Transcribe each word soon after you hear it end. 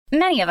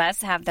Many of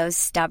us have those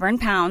stubborn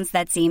pounds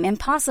that seem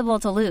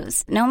impossible to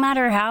lose, no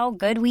matter how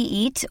good we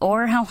eat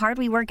or how hard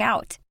we work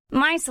out.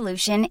 My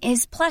solution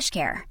is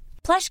PlushCare.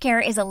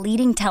 PlushCare is a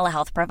leading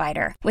telehealth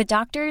provider with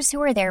doctors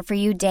who are there for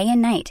you day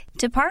and night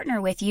to partner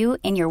with you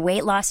in your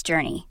weight loss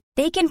journey.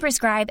 They can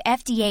prescribe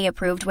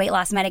FDA-approved weight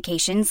loss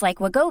medications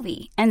like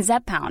Wegovy and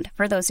Zepbound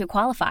for those who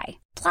qualify.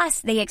 Plus,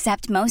 they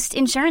accept most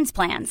insurance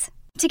plans.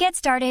 To get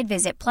started,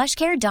 visit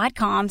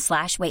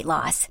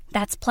plushcare.com/weightloss.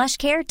 That's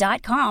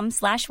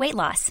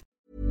plushcare.com/weightloss.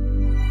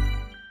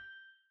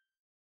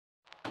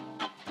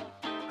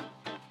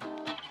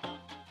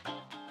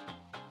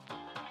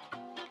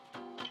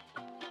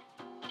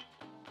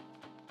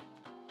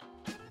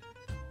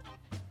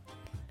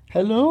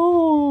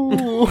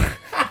 Hello,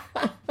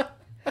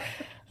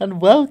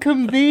 and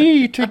welcome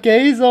thee to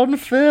Gaze on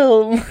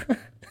Film.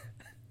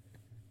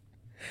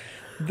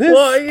 This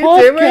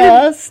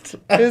podcast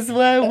is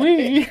where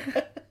we,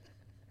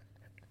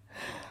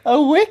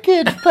 a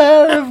wicked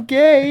pair of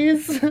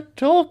gays,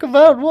 talk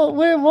about what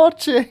we're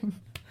watching.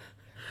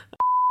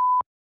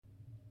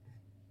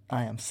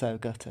 I am so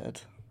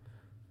gutted.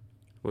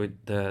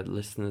 The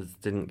listeners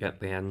didn't get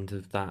the end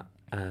of that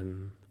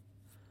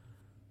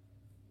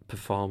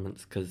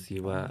performance because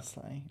you were...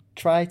 Honestly,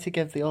 try to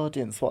give the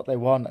audience what they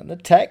want and the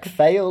tech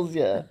fails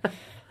you.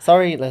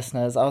 Sorry,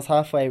 listeners, I was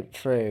halfway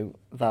through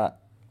that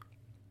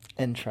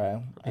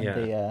intro and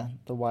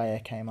the wire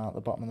came out the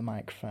bottom of the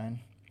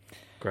microphone.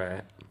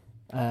 Great.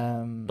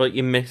 But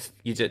you missed.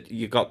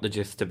 You got the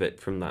gist of it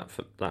from that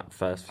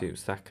first few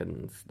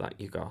seconds that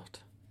you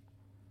got.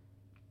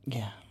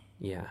 Yeah.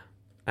 Yeah.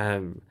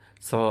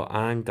 So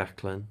I'm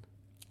Declan.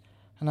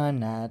 And I'm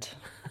Ned.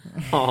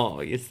 Oh,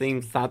 you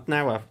seem sad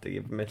now after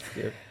you've missed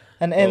you.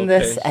 And in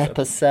this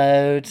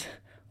episode,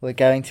 we're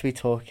going to be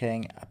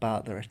talking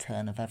about the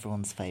return of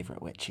everyone's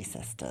favourite witchy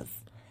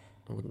sisters.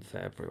 I wouldn't say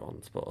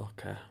everyone's, but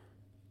okay.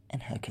 In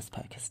Hocus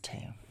Pocus 2.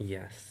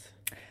 Yes.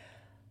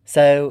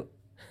 So,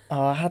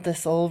 I had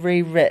this all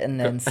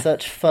rewritten in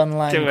such fun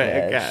language. Do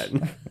it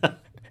again.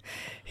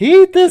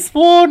 Heed this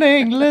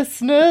warning,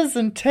 listeners,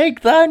 and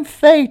take thine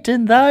fate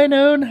in thine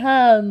own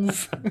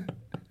hands.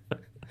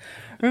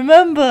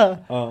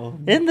 Remember,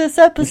 in this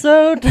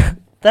episode,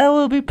 there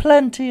will be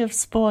plenty of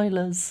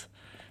spoilers.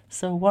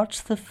 So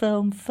watch the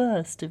film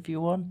first if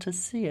you want to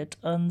see it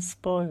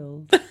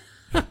unspoiled.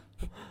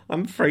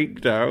 I'm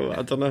freaked out.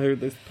 I don't know who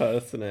this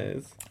person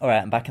is. All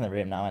right, I'm back in the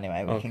room now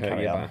anyway. We can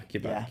carry on.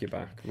 You're back.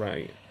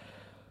 Right.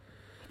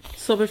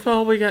 So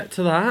before we get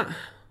to that,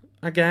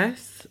 I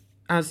guess,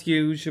 as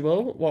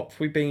usual, what have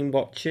we been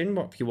watching?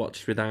 What have you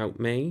watched without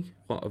me?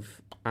 What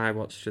have I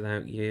watched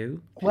without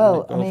you?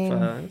 Well,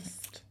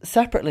 first?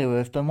 Separately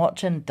we've been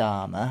watching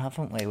Dharma,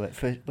 haven't we?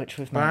 Which we've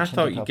mentioned I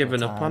thought you'd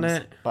given up on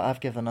it. But I've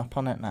given up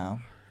on it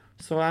now.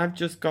 So I've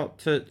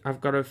got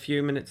a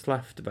few minutes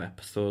left of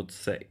episode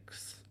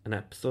 6. And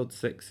episode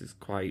 6 is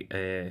quite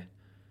a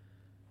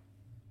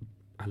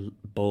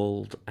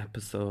bold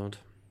episode.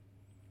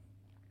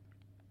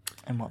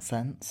 In what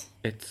sense?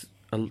 It's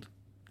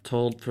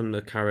told from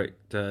the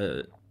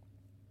character,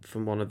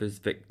 from one of his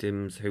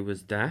victims who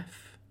was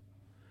deaf.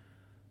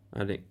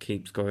 And it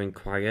keeps going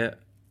quiet.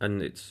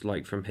 And it's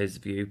like from his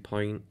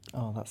viewpoint.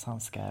 Oh, that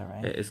sounds scary.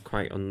 It is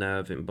quite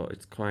unnerving, but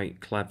it's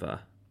quite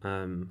clever.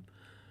 But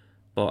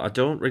I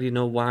don't really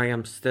know why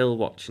I'm still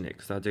watching it,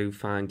 because I do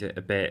find it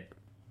a bit...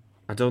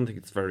 I don't think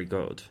it's very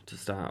good to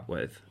start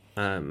with.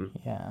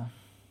 Yeah.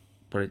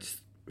 But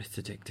it's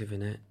addictive,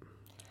 innit?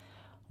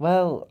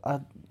 Well,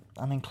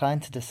 I'm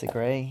inclined to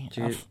disagree.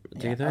 Do you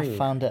think? I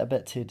found it a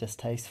bit too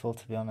distasteful,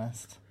 to be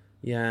honest.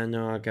 Yeah,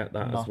 no, I get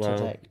that as well.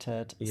 Not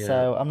addicted. Yeah.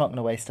 So I'm not going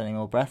to waste any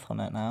more breath on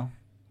it now.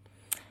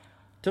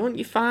 Don't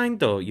you find,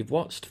 though, you've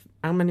watched...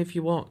 How many have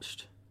you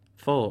watched?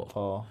 4?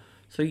 4.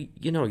 So,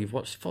 you've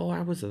watched 4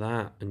 hours of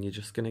that, and you're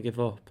just going to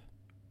give up?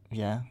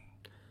 Yeah.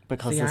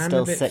 Because there's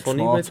still 6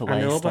 more to waste.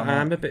 I know, but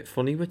I'm a bit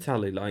funny with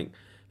telly. Like,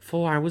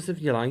 4 hours of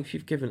your life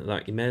you've given to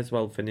that, you may as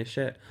well finish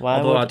it.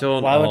 Why would I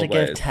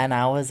give 10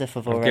 hours if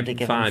I've already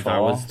given 5 4?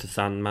 hours to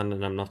Sandman,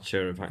 and I'm not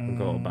sure if I can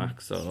go back,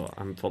 so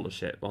I'm full of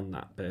shit on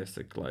that,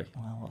 basically.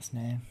 Well, what's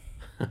new?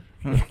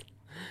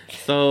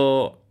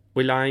 So,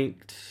 we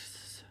liked...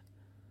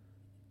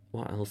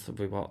 What else have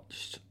we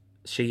watched?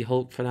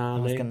 She-Hulk finale.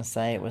 I was going to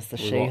say it was the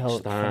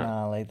She-Hulk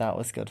finale. That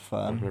was good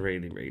fun. I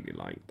really, really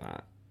liked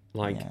that.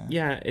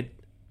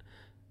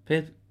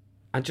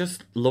 I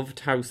just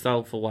loved how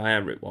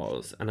self-aware it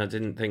was, and I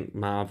didn't think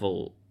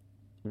Marvel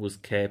was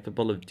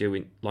capable of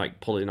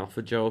pulling off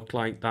a joke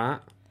like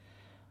that.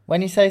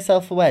 When you say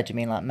self-aware, do you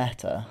mean like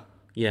meta?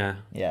 Yeah.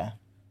 Yeah.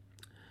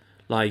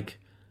 Like,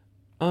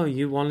 oh,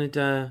 you wanted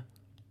a...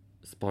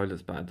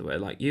 Spoilers, by the way.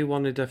 Like, you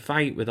wanted a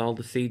fight with all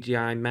the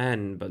CGI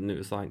men, but it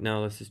was like,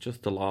 no, this is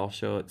just a law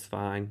show, it's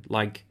fine.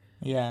 Like,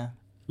 yeah,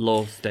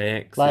 low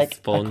stakes, like, it's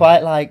fun. I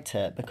quite liked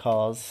it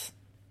because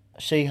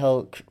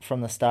She-Hulk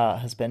from the start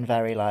has been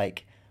very,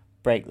 like,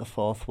 break the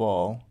fourth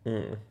wall.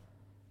 Mm.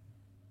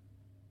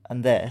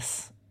 And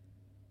this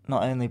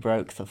not only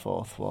broke the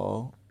fourth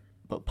wall,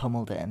 but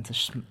pummeled it into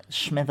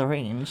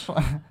smithereens.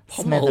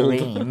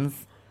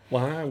 Smithereens.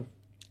 Wow.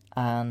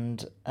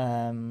 and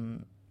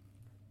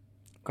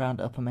ground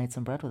it up and made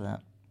some bread with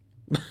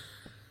it.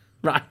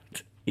 Right.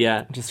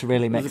 Yeah. Just to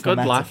really It was mix a good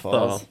the laugh,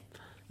 metaphors.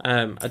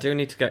 though. I do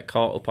need to get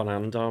caught up on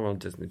Andor on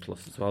Disney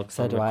Plus as well, because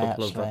So I'm do a I,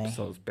 couple of actually.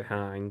 episodes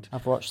behind.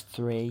 I've watched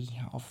 3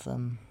 of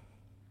them.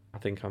 I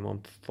think I'm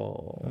on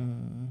 4.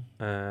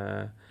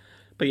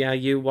 But yeah,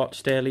 you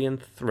watched Alien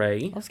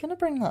 3. I was going to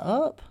bring that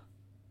up.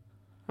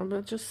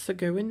 I'm just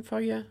segueing for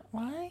you.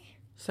 Why?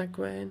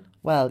 Segueing.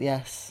 Well,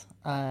 yes.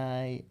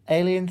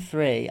 Alien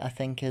 3, I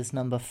think, is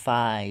number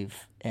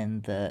 5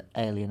 in the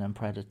Alien and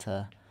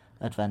Predator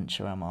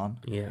adventure I'm on.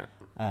 Yeah.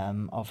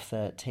 Of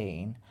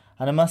 13.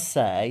 And I must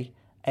say,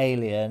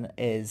 Alien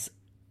is,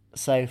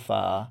 so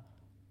far,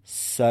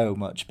 so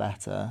much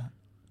better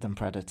than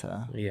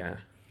Predator. Yeah.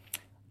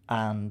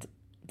 And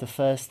the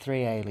first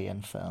 3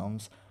 Alien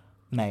films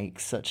make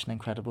such an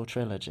incredible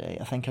trilogy.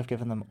 I think I've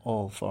given them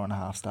all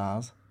 4.5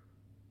 stars.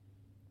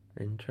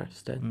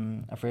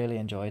 Interesting. I've really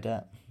enjoyed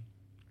it.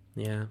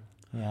 Yeah.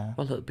 Yeah.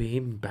 Well, it'll be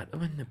even better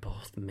when they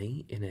both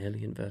meet in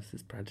Alien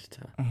versus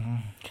Predator.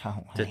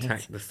 Can't wait.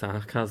 Detect the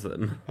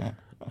sarcasm.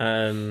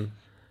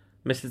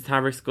 Mrs.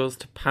 Harris Goes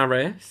to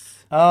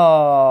Paris.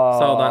 Oh.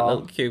 Saw that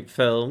little cute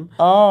film.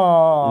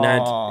 Oh.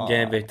 Ned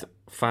gave it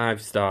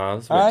 5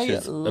 stars, which I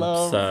is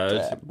loved absurd.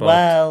 it. But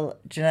Well,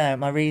 do you know,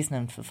 my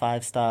reasoning for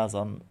 5 stars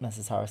on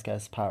Mrs. Harris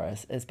Goes to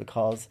Paris is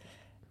because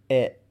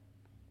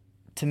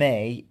to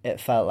me, it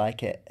felt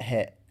like it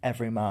hit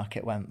every mark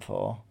it went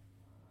for.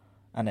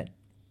 And it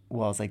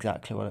was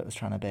exactly what it was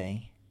trying to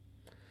be.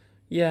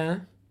 yeah,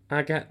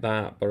 I get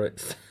that, but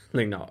it's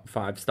certainly not a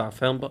 5-star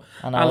film. But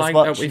And I was like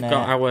that watching we've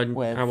got it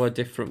with- our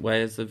different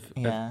ways of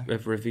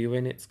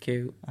reviewing. It's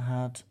cute. I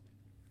had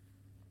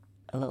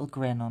a little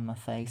grin on my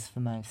face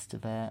for most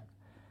of it.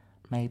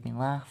 Made me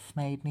laugh,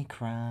 made me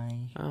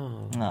cry.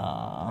 Oh,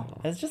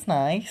 Aww. It's just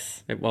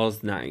nice. it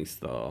was nice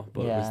though,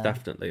 but it was Yeah.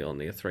 definitely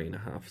only a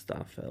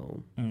 3.5-star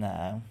film.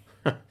 No.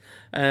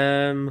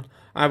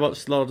 I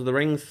watched Lord of the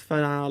Rings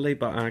finale,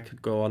 but I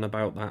could go on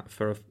about that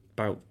for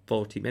about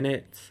 40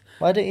 minutes.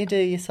 Why don't you do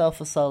yourself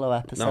a solo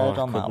episode No, I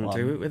on that couldn't one?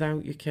 do it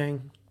without you,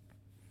 King.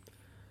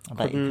 I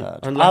bet you couldn't,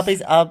 could.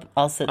 unless-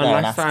 I'll sit there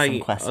and ask some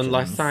questions.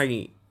 Unless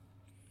I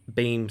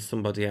beam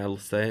somebody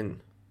else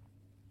in.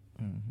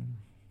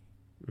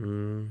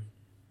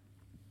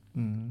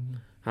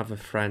 Have a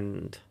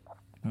friend.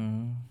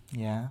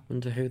 Yeah.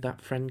 Wonder who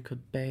that friend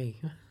could be.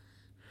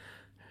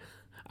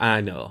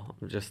 I know.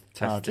 I'm just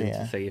testing dear.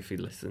 to see if he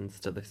listens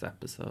to this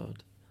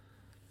episode.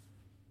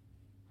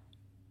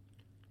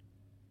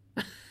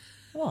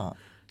 What?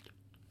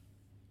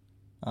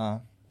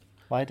 Oh.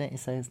 Why don't you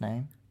say his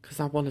name? Because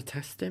I want to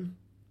test him.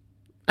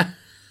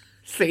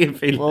 See if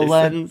he Well,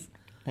 listens.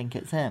 Think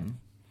it's him.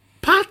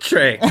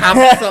 Patrick!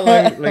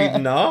 Absolutely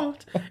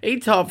not. He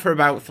talked for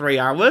about 3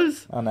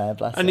 hours. Oh no,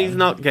 bless him. And he's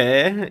not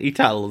gay, he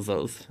tells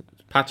us.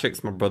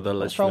 Patrick's my brother,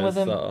 What's wrong with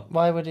him? So.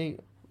 Why would he...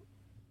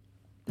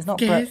 He's not...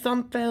 Gays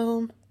on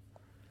film.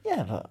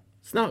 Yeah, but...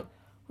 It's not...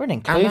 We're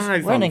an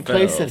Allies on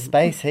inclusive film.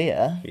 space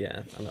here.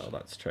 Yeah, I know,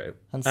 that's true.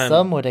 And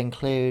some would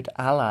include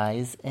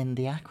allies in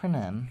the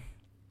acronym.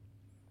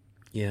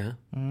 Yeah.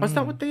 Is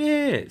that what the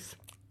A is?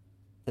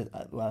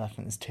 Well, I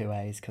think there's 2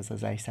 A's because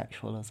there's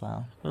asexual as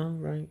well. Oh,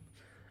 right.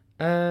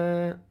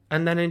 And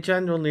then in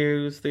general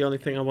news, the only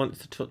thing I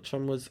wanted to touch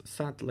on was,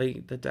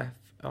 sadly, the death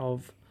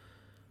of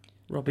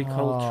Robbie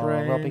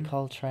Coltrane. Robbie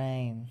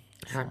Coltrane.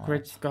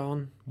 Hagrid's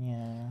gone.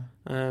 Yeah.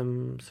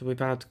 So we've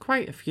had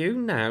quite a few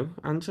now.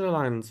 Angela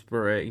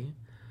Lansbury,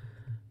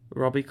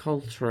 Robbie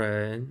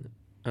Coltrane,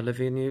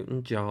 Olivia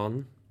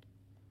Newton-John.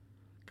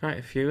 Quite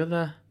a few of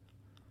the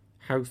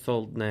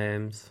household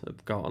names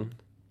have gone.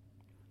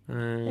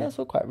 Yeah, it's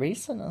all quite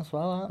recent as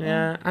well, aren't they?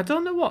 Yeah, I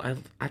don't know what...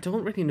 I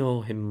don't really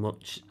know him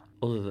much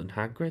other than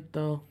Hagrid,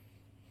 though.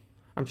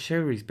 I'm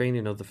sure he's been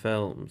in other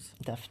films.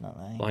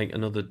 Definitely. Like,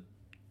 and other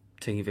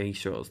TV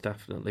shows,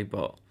 definitely,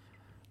 but...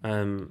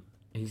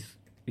 he's...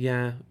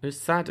 Yeah, it's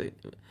sad.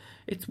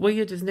 It's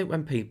weird, isn't it,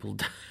 when people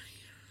die?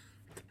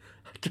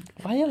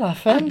 Why are you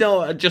laughing?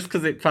 No, just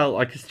because it felt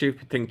like a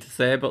stupid thing to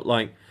say, but,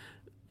 like...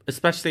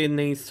 Especially in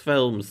these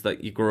films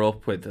that you grew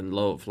up with and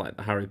love, like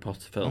the Harry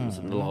Potter films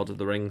and the Lord of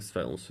the Rings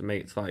films, for me,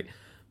 it's like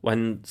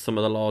when some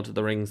of the Lord of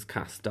the Rings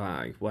cast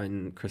die,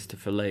 when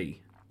Christopher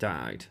Lee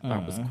died,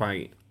 that was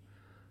quite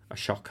a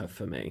shocker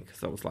for me,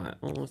 because I was like,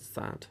 oh, it's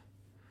sad.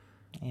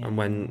 Yeah. And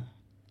when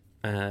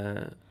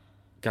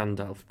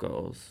Gandalf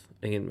goes,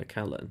 Ian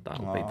McKellen,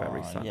 that'll be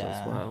very sad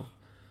as well.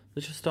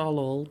 They're just all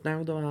old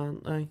now, though,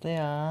 aren't they? They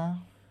are.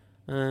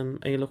 Are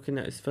you looking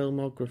at his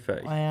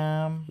filmography? I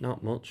am.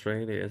 Not much,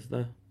 really, is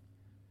there?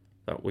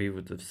 That we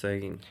would have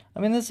seen.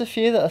 I mean, there's a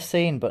few that I've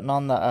seen, but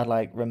none that I,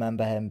 like,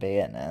 remember him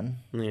being in.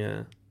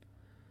 Yeah.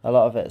 A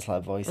lot of it's,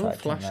 like, voice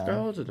acting. Flash though.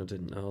 Gordon, I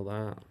didn't know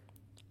that.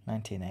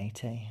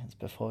 1980. It's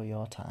before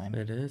your time.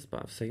 It is,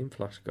 but I've seen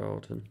Flash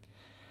Gordon.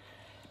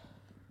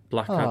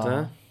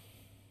 Blackadder.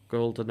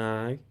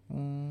 GoldenEye.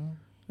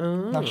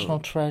 Oh. National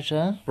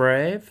Treasure.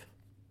 Brave.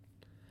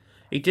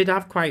 He did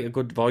have quite a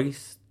good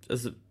voice,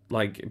 as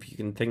like, if you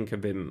can think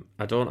of him.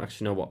 I don't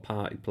actually know what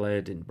part he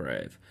played in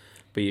Brave,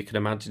 But you can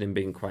imagine him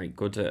being quite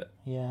good at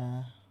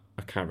Yeah.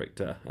 a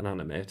character, an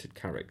animated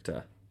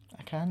character.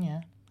 I can,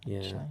 yeah. Yeah.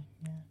 Actually,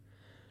 yeah.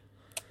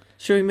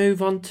 Shall we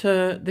move on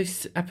to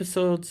this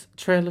episode's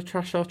Trailer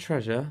Trash or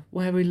Treasure,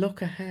 where we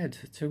look ahead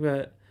to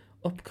a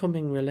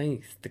upcoming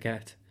release to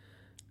get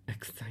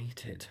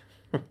excited.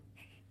 I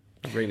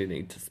really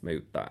need to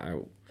smooth that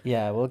out.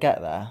 Yeah, we'll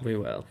get there. We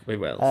will.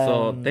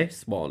 So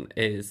this one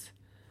is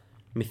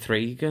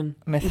Mithrigan.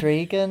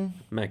 Megan.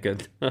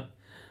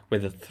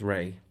 With a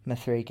 3.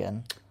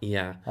 Mithrigan.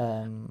 Yeah.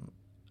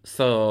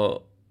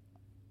 So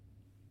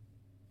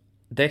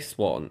this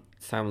one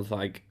sounds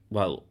like,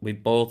 well,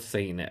 we've both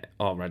seen it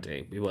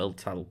already. We will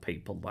tell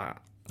people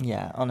that.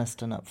 Yeah,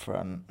 honest and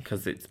upfront.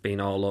 Because it's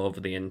been all over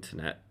the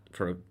internet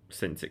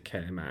since it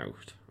came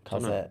out.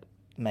 Because it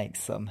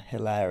makes some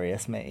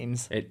hilarious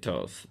memes. It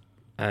does.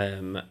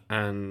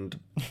 And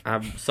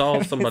I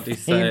saw somebody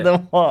say... Seen the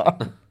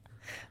one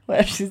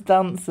where she's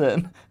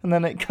dancing and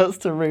then it cuts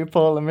to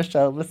RuPaul and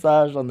Michelle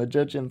Visage on the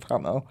judging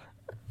panel.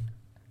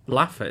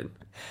 Laughing?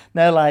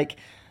 No, like...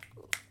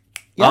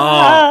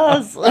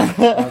 Yes!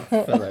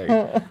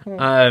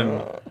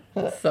 Oh,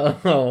 that's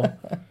silly.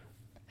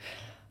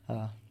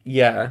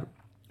 Yeah.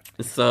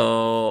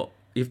 So...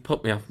 You've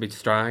put me off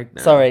mid-stride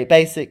now. Sorry,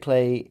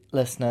 basically,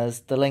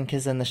 listeners, the link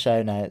is in the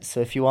show notes, so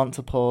if you want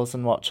to pause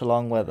and watch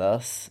along with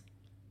us,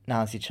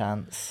 now's your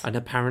chance. And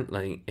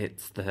apparently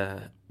it's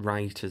the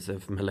writers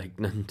of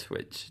Malignant,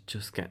 which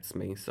just gets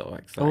me so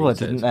excited. Oh, I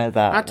didn't know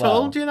that. I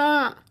told you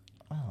that.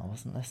 Oh, I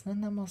wasn't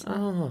listening then, was I?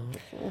 Oh.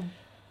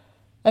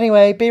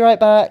 Anyway, be right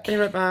back. Be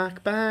right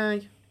back.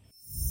 Bye.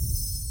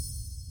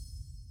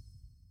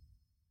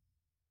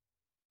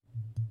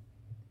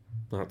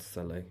 That's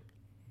silly.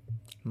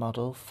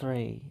 Model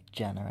 3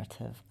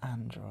 generative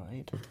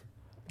android.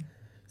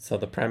 So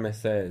the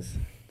premise is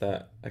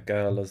that a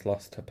girl has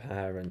lost her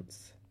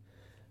parents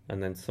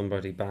and then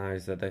somebody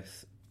buys her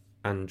this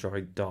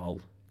android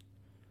doll.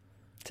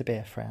 To be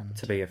a friend.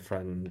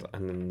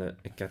 And then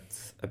it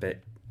gets a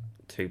bit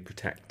too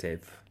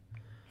protective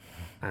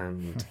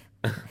and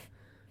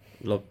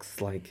looks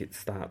like it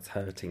starts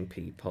hurting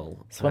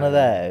people. It's one of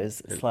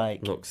those. It's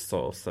like... looks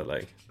so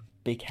silly.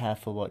 Be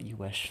careful what you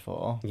wish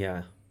for.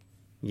 Yeah.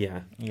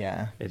 Yeah.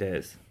 Yeah. It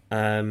is.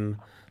 The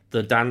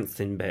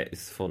dancing bit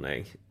is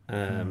funny.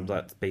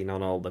 That's been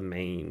on all the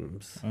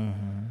memes.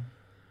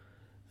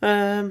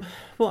 Mm-hmm.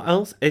 What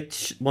else?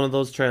 It's one of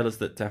those trailers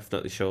that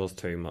definitely shows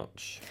too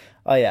much.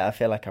 Oh yeah, I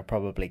feel like I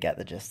probably get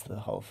the gist of the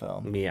whole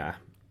film. Yeah.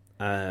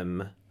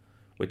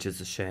 Which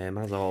is a shame,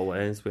 as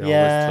always. We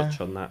Yeah. always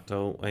touch on that,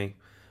 don't we?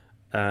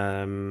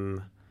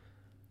 And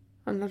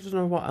I don't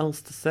know what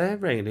else to say,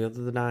 really,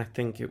 other than I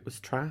think it was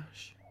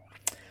trash.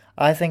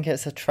 I think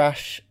it's a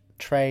trash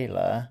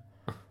trailer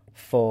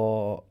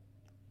for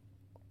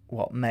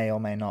what may or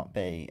may not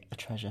be a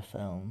treasure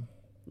film.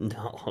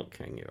 Not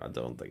looking you. I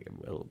don't think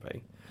it will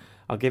be.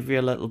 I'll give you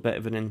a little bit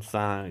of an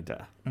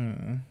insider.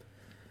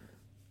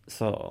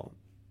 So,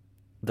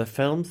 the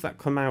films that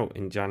come out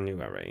in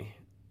January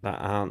that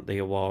aren't the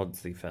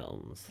awardsy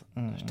films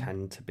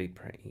tend to be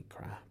pretty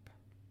crap.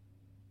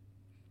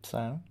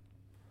 So,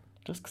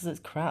 just because it's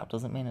crap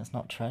doesn't mean it's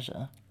not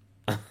treasure.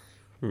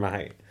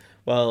 Right.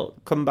 Well,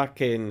 come back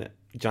in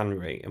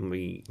January and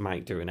we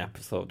might do an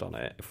episode on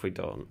it if we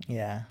don't.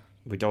 Yeah.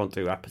 We don't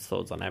do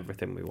episodes on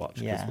everything we watch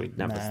because we'd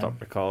never no. stop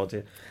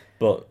recording.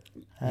 But,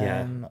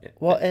 yeah.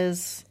 What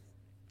is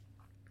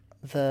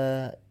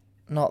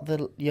not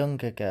the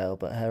younger girl,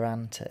 but her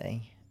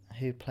auntie?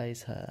 Who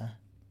plays her?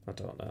 I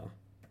don't know.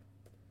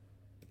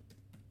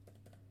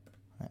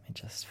 Let me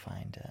just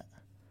find it.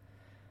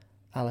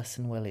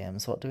 Alison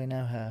Williams. What do we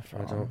know her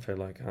from? I don't feel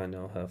like I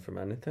know her from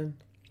anything.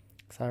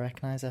 Because I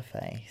recognise her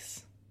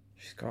face.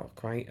 She's got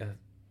quite a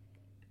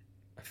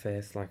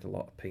face like a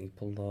lot of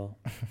people, though.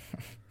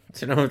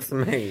 Do you know what I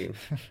mean?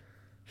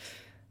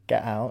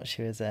 Get Out,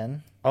 she was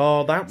in.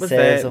 Oh, that was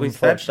Sears it. We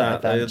said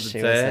that the other she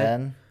day. was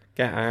in.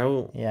 Get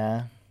Out.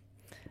 Yeah.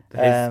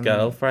 His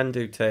girlfriend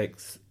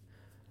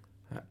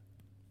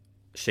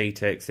she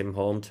takes him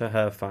home to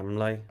her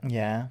family.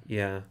 Yeah.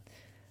 Yeah.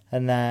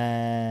 And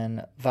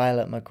then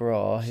Violet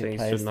McGraw, who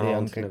plays the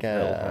younger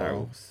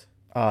girl.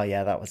 Oh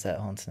yeah, that was it,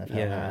 Haunting of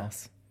Hill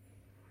House.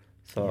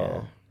 So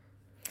yeah.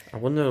 I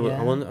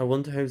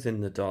wonder who's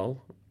in the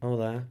doll. Oh,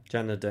 there,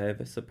 Jenna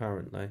Davis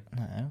apparently.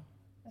 No,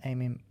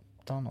 Amy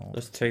Donald.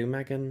 There's 2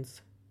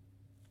 Megans.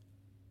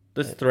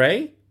 There's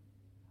 3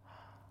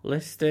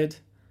 listed.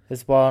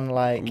 There's one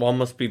like one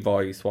must be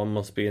voice, one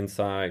must be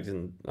inside,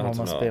 and one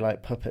must be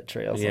like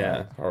puppetry or something.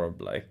 Yeah,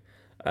 probably.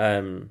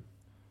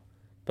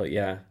 But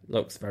yeah,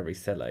 looks very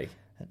silly.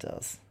 It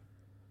does.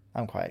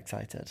 I'm quite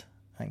excited.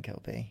 I think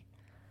it'll be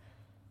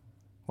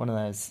one of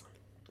those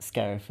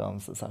scary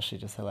films that's actually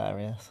just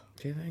hilarious.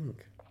 Do you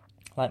think?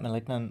 Like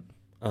Malignant.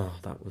 Oh,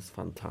 that was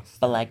fantastic.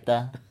 I like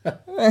that.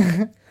 But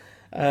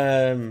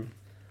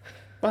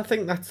I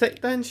think that's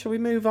it then. Shall we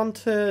move on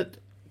to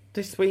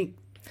this week?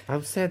 I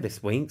would say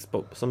this week's,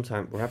 but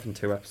sometimes we're having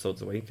 2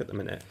 episodes a week at the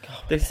minute.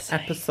 God, this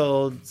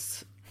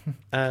episode's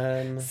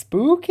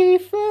spooky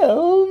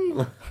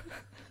film.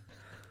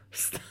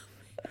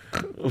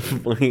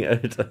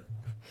 Weird.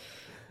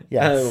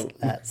 Yes,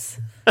 let's.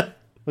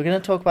 We're going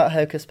to talk about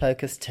Hocus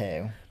Pocus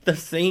 2. The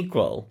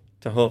sequel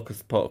to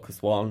Hocus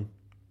Pocus 1,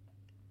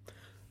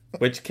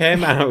 which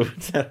came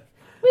out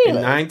in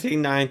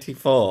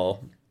 1994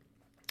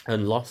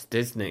 and lost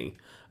Disney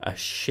a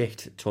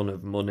shit ton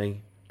of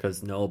money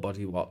because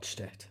nobody watched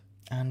it.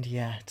 And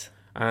yet.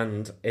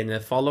 And in the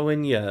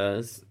following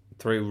years,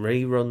 through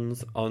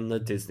reruns on the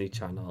Disney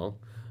Channel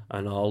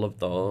and all of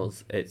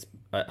those, it's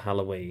at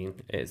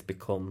Halloween, it's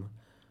become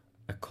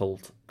a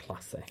cult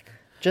classic.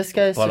 Just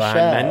goes to show. But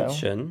I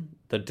mention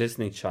the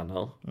Disney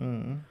Channel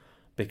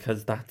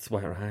because that's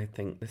where I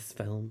think this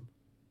film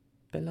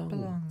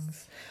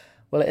belongs.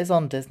 Well, it is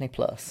on Disney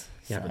Plus.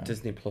 Yeah, but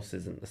Disney Plus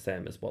isn't the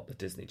same as what the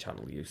Disney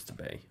Channel used to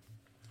be.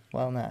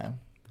 Well, no.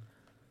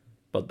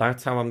 But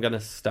that's how I'm going to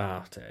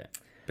start it,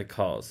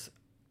 because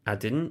I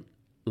didn't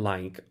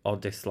like or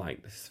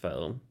dislike this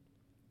film.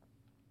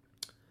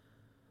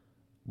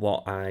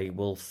 What I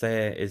will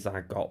say is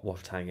I got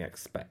what I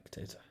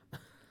expected.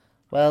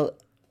 Well,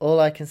 all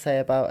I can say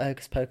about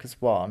Hocus Pocus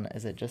 1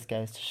 is it just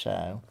goes to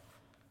show,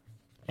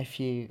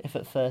 if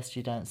at first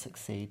you don't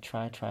succeed,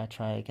 try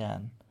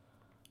again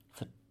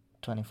for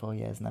 24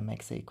 years and then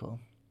make a sequel.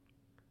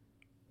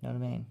 You know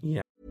what I mean?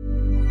 Yeah.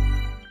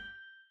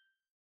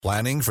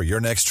 Planning for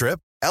your next trip?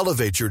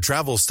 Elevate your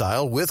travel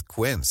style with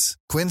Quince.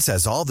 Quince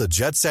has all the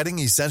jet-setting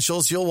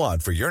essentials you'll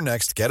want for your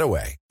next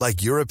getaway,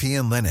 like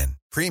European linen,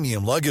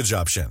 premium luggage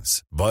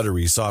options,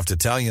 buttery soft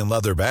Italian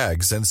leather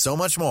bags, and so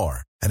much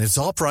more. And it's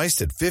all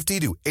priced at 50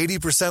 to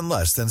 80%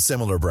 less than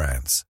similar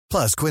brands.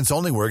 Plus, Quince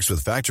only works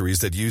with factories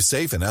that use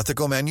safe and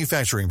ethical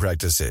manufacturing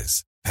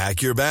practices.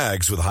 Pack your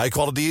bags with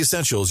high-quality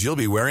essentials you'll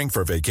be wearing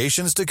for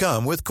vacations to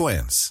come with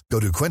Quince. Go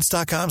to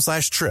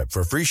quince.com/trip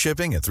for free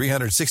shipping and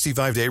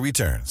 365-day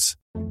returns.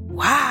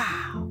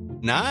 Wow.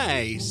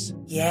 Nice.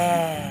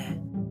 Yeah.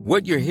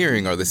 What you're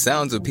hearing are the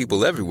sounds of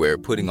people everywhere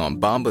putting on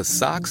Bombas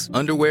socks,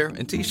 underwear,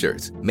 and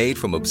T-shirts made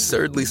from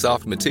absurdly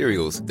soft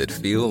materials that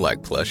feel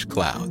like plush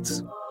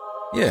clouds.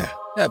 Yeah,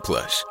 that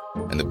plush.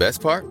 And the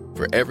best part?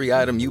 For every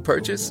item you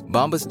purchase,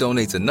 Bombas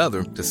donates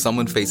another to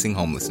someone facing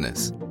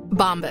homelessness.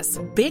 Bombas.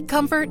 Big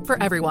comfort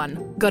for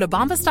everyone. Go to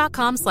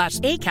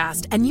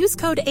bombas.com/ACAST and use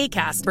code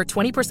ACAST for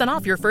 20%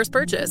 off your first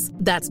purchase.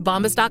 That's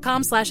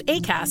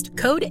bombas.com/ACAST.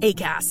 Code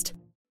ACAST.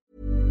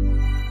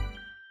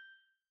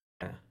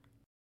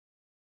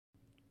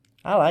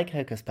 I like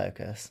Hocus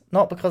Pocus.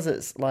 Not because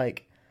it's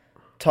like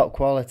top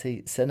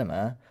quality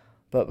cinema,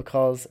 but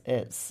because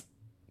it's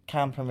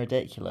camp and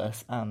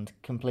ridiculous and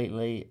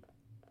completely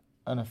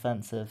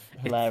unoffensive,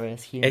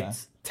 hilarious humour.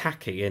 It's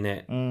tacky,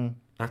 innit?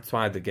 That's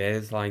why the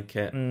gays like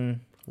it.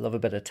 Love a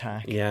bit of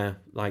tack. Yeah,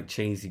 like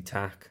cheesy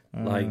tack.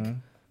 Like,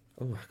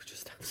 oh, I could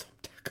just have some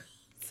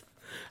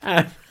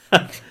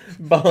tackles.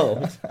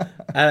 But,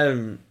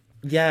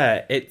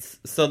 yeah, it's...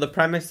 So the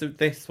premise of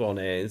this one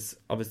is,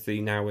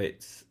 obviously now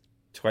it's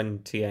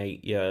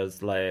 28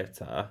 years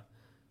later.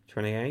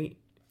 28?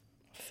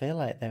 I feel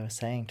like they were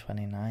saying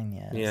 29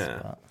 years.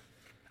 Yeah.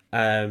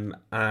 But...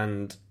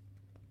 and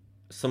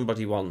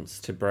somebody wants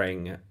to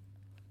bring...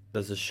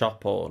 There's a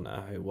shop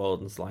owner who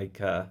owns like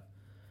a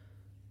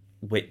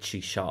witchy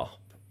shop,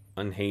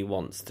 and he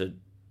wants to...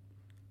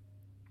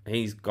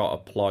 He's got a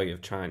ploy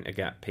of trying to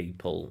get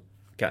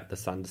the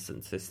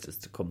Sanderson sisters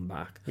to come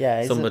back.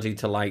 Yeah, somebody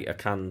to light a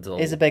candle.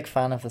 He's a big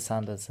fan of the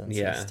Sanderson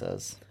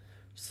sisters.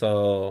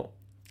 So,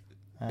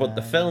 but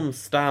the film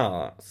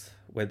starts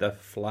with a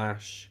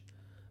flash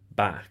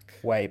back.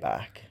 Way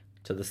back.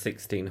 To the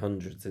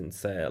 1600s in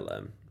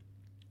Salem.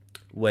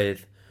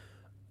 With,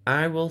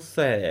 I will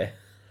say...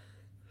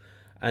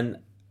 And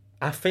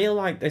I feel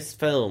like this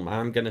film,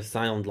 I'm going to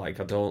sound like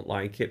I don't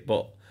like it,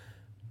 but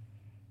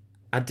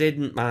I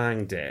didn't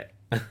mind it.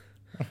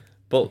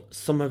 But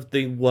some of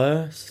the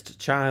worst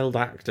child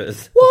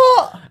actors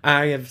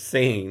I have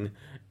seen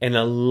in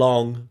a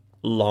long,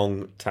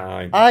 long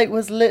time. I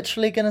was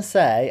literally going to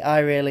say I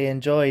really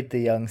enjoyed the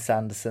young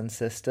Sanderson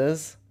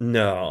sisters.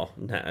 No.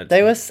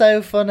 They were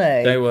so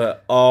funny. They were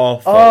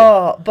awful.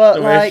 Oh, but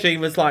the way she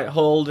was like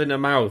holding her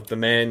mouth, the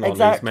main one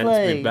who's meant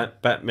to be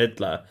Bette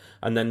Midler,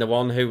 and then the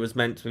one who was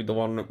meant to be the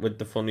one with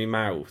the funny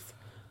mouth.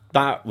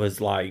 That was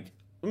like...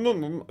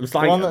 It was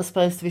like the one that's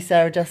supposed to be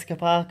Sarah Jessica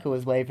Parker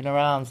was waving her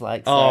arms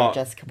like Sarah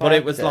Jessica Parker. But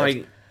it was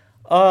like...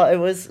 Oh, it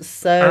was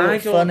so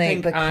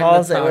funny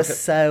because it was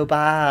so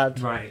bad.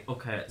 Right,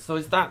 okay. So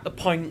is that the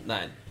point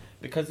then?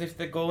 Because if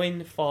they're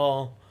going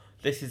for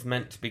this is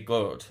meant to be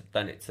good,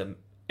 then it's a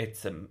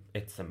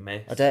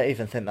miss. I don't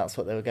even think that's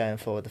what they were going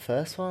for with the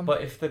first one.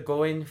 But if they're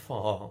going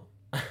for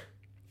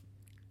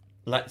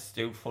let's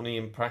do funny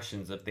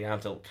impressions of the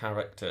adult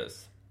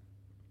characters,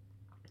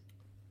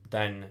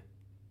 then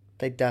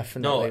they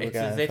definitely were going for that.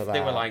 No, it's as if they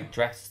were like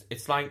dressed.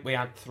 It's like we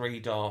had 3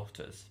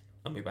 daughters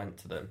and we went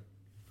to them.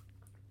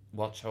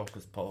 Watch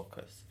Hocus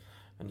Pocus,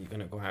 and you're going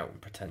to go out and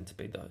pretend to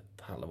be the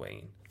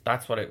Halloween.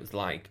 That's what it was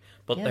like.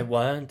 But they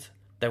weren't.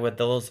 They were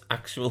those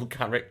actual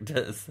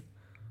characters.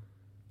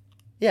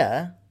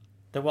 Yeah.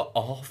 They were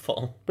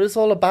awful. But it's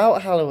all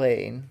about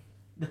Halloween.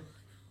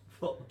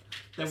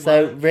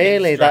 So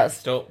really,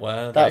 that's a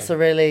a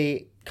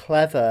really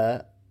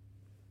clever,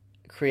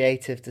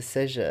 creative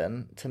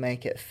decision to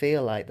make it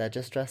feel like they're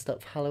just dressed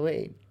up for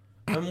Halloween.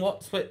 And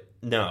what's with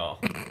no,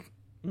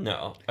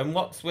 and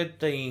what's with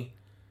the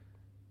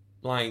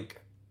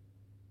like?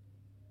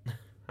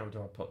 How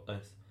do I put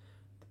this?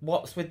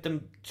 What's with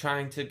them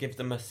trying to give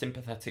them a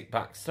sympathetic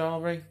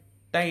backstory?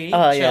 They eat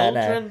children.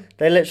 Yeah, no.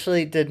 They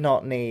literally did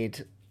not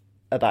need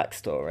a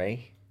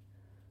backstory,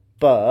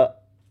 but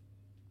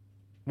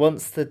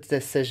once the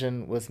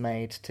decision was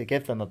made to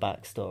give them a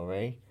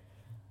backstory,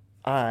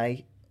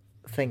 I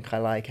think I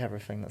like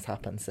everything that's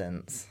happened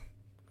since.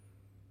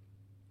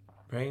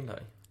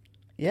 Really?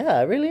 Yeah,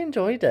 I really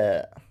enjoyed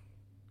it.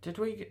 Did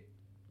we?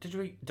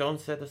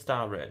 Don't say the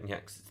star rating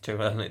yet, 'cause it's too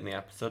early in the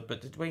episode.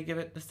 But did we give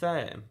it the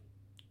same?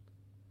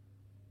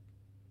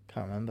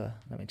 Can't remember.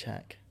 Let me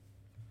check.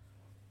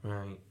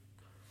 Right.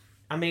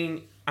 I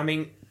mean,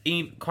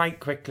 quite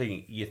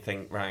quickly you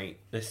think, right,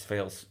 it's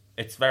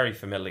very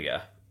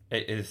familiar.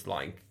 It is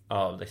like,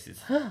 oh, this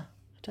is... I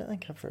don't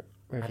think I've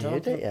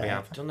reviewed it yet. We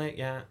have done it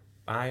yet.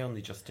 I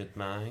only just did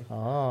mine.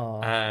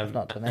 Oh, I've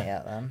not done it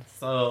yet then.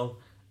 So,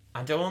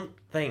 I don't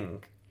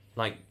think,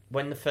 like,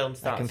 when the film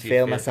starts... I can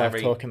feel myself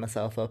talking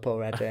myself up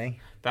already.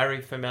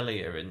 Very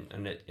familiar,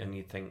 and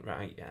you think,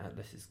 right, yeah,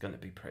 this is going to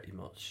be pretty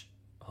much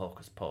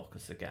Hocus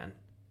Pocus again.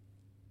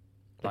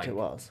 Which it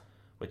was.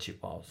 Which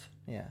it was.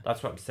 Yeah.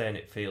 That's what I'm saying.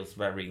 It feels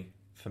very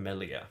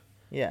familiar.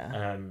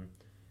 Yeah.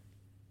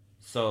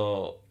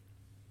 So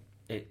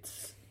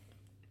it's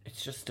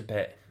just a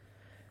bit.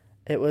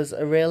 It was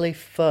a really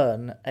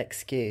fun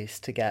excuse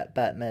to get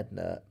Bette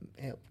Midler,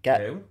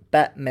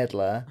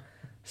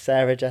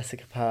 Sarah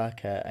Jessica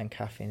Parker, and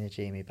Kathy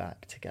Najimy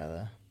back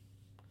together.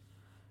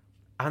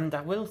 And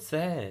I will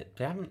say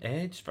they haven't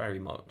aged very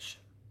much.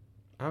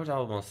 I would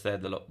almost say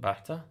they look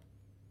better.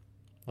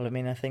 Well, I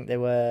mean, I think they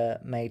were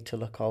made to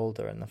look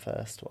older in the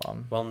first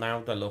one. Well,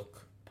 now they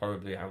look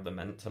probably how they're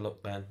meant to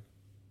look then.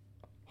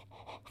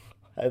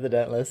 Oh, they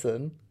don't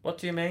listen. What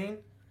do you mean?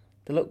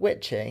 They look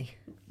witchy.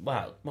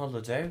 Well,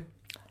 they do.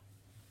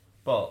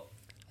 But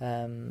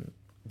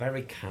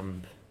very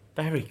camp.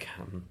 Very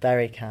camp.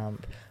 Very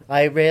camp.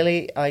 I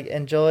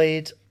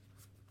enjoyed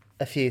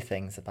a few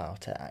things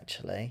about it,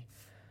 actually.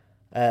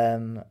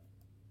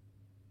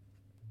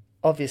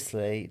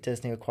 Obviously,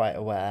 Disney were quite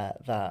aware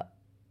that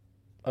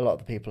a lot of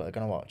the people that are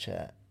going to watch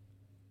it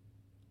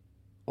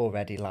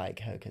already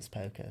like Hocus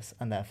Pocus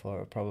and therefore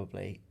are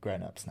probably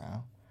grown-ups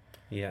now.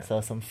 Yeah.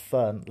 So some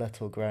fun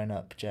little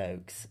grown-up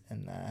jokes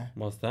in there.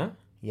 Was there?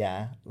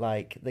 Yeah,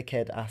 like the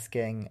kid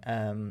asking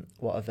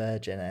what a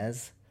virgin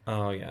is.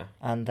 Oh, yeah.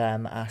 And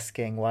them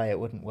asking why it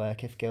wouldn't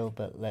work if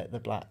Gilbert lit the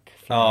black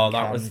flame Oh, that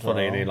candle. was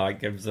funny. And he, like,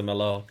 gives them a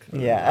look.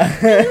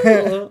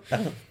 Yeah.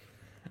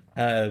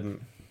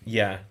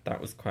 Yeah,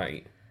 that was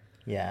quite...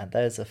 Yeah,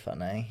 those are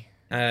funny.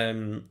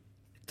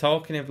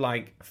 Talking of,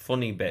 like,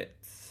 funny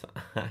bits,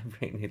 I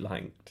really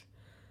liked...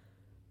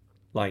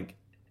 Like,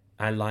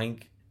 I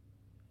like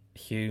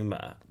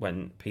humour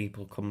when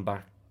people come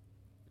back,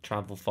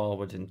 travel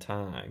forward in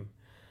time,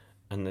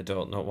 and they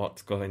don't know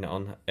what's going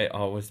on. It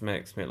always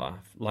makes me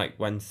laugh. Like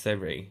when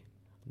Siri,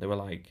 they were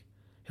like,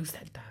 "Who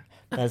said that?"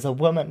 There's a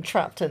woman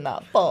trapped in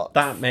that box.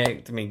 That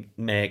made me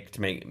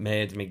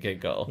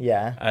giggle.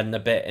 Yeah. And the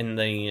bit in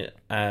the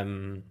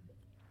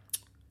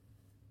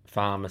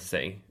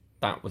pharmacy,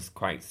 that was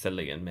quite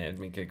silly and made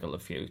me giggle a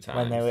few times.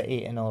 When they were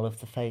eating all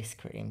of the face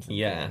creams and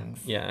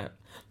things. Yeah.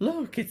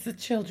 Look, it's the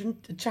child's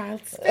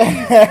face.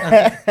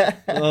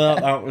 Well,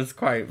 that was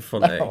quite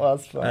funny. That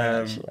was funny,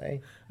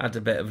 actually. Had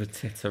a bit of a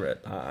titter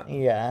at that.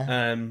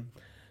 Yeah.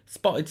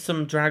 Spotted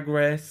some drag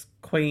race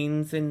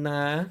queens in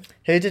there.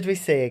 Who did we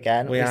see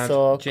again? We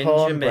saw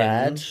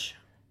Cornbread,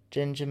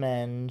 Ginger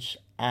Minge,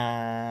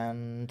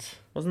 and...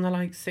 Wasn't there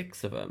like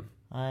 6 of them?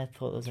 I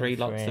thought there was three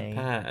only lots of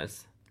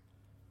pairs.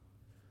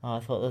 Oh, I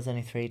thought there was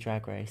only 3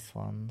 drag race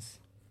ones.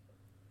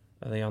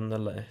 Are they on the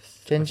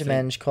list? Ginger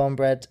Minge,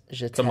 Cornbread,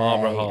 Jeté,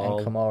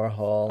 and Kamora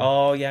Hall.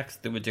 Oh, yeah, because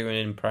they were doing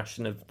an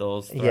impression of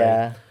those 3.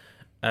 Yeah.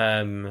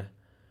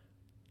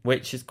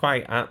 Which is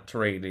quite apt,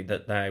 really,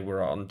 that they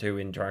were on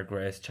doing Drag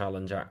Race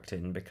Challenge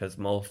acting, because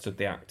most of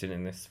the acting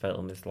in this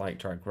film is like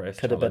Drag Race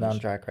Could Challenge have been on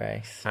Drag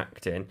Race.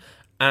 acting.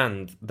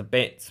 And the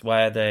bits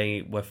where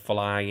they were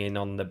flying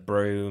on the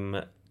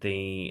broom,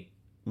 the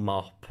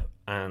mop,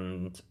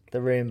 and... The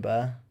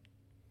Roomba.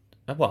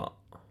 A what?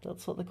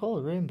 That's what they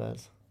call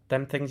Roombas.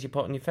 Them things you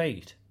put on your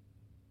feet?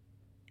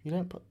 You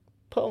don't put...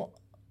 What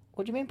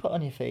do you mean put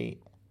on your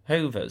feet?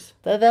 Hoovers.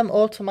 They're them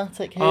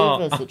automatic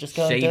hoovers that just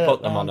go and do it. She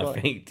put them on her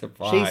feet to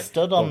fly. She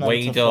stood on them to fly.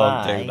 We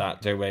don't do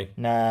that, do we?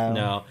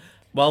 No.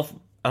 Well,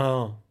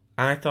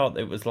 I thought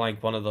it was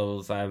like one of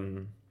those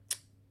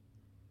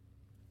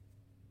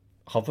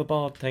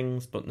hoverboard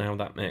things, but now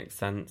that makes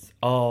sense.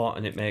 Oh,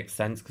 and it makes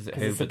sense because it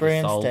hoovered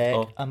the salt up. It's a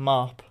broomstick, a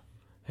mop,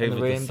 and the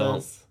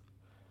Roombas.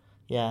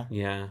 Yeah.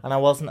 Yeah. And I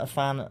wasn't a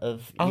fan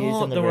of using the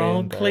Roombas. Oh, they were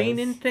all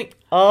cleaning things.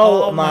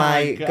 Oh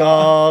my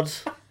God.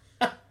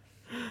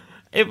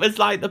 It was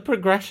like the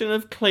progression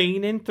of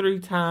cleaning through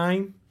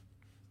time.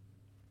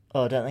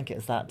 Oh, I don't think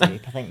it's that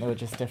deep. I think they were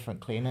just different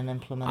cleaning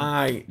implements.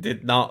 I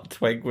did not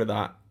twig with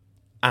that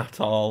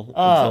at all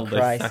Oh, until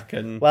Christ. this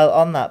second. Well,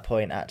 on that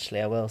point,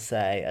 actually, I will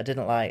say I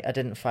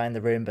didn't find the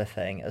Roomba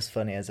thing as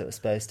funny as it was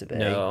supposed to be.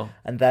 No.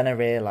 And then I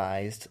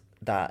realised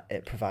that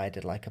it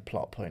provided like a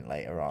plot point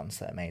later on,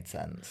 so it made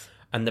sense.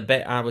 And the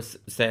bit I was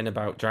saying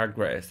about Drag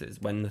Race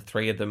is when the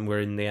three of them were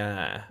in the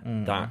air,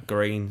 that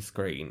green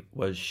screen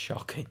was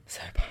shocking.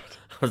 So bad.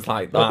 I was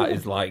like, that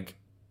is like,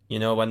 you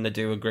know, when they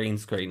do a green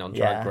screen on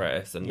Drag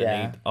Race and they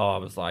need... Oh, I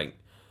was like,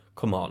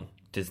 come on,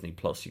 Disney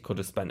Plus, you could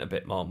have spent a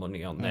bit more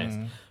money on this.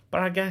 But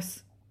I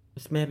guess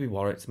it's maybe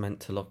what it's meant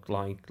to look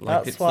like.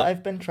 That's it's what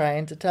I've been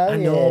trying to tell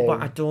you. I know,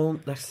 but I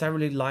don't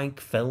necessarily like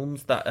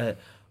films that are...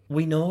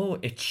 We know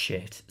it's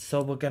shit,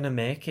 so we're going to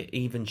make it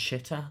even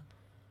shitter.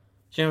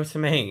 Do you know what I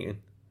mean?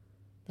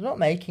 They're not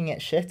making it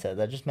shitter,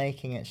 they're just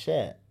making it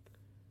shit.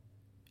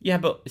 Yeah,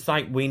 but it's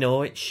like, we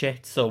know it's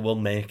shit, so we'll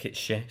make it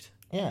shit.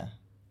 Yeah.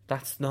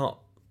 That's not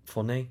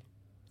funny.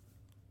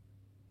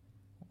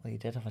 Well, you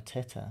did have a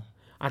titter.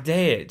 I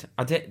did.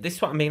 This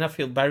is what I mean. I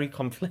feel very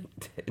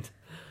conflicted.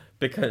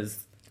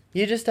 Because...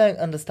 You just don't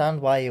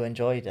understand why you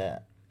enjoyed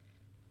it.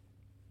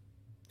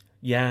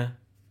 Yeah.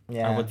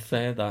 Yeah. I would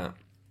say that.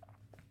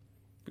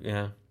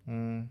 Yeah.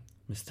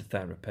 Mr.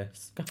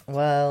 Therapist.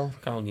 Well...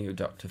 Calling you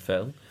Dr.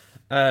 Phil.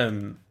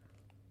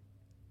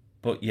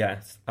 But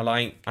yes,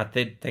 I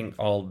did think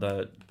all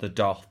the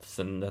doths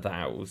and the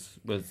thous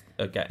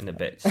are getting a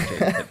bit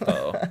stupid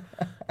though.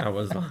 I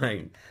was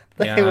like,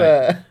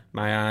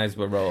 my eyes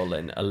were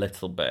rolling a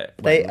little bit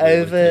when we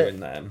were doing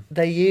them.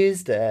 They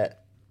used it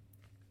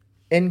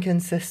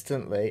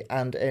inconsistently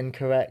and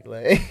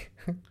incorrectly.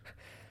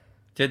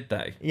 Did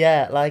they?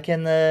 Yeah, like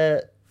in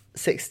the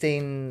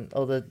 16th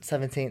or the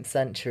 17th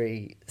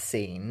century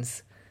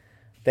scenes,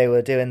 they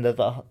were doing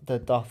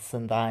the doths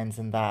and thines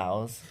and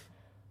thous.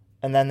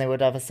 And then they would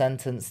have a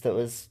sentence that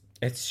was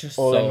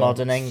all in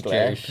modern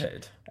English.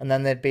 Stupid. And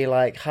then there'd be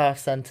like half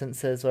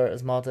sentences where it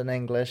was modern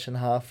English and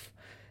half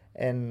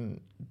in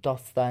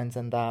doths, thines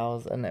and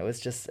thous. And it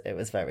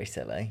was very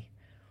silly.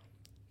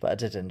 But I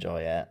did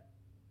enjoy it.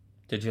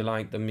 Did you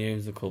like the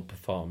musical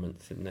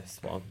performance in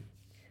this one?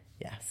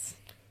 Yes.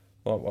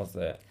 What was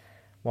it?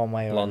 One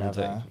Way or Blondie.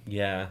 Another.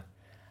 Yeah.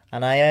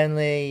 And I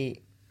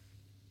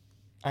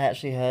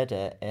actually heard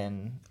it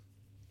in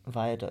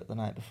Viaduct the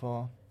night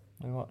before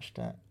we watched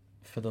it.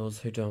 For those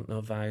who don't know,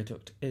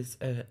 Viaduct is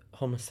a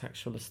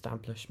homosexual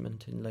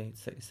establishment in Leeds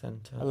City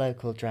Centre. A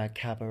local drag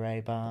cabaret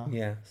bar.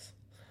 Yes.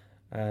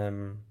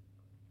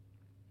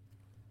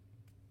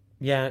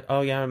 Yeah,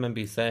 I remember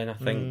you saying, I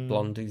think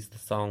Blondie's the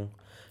song.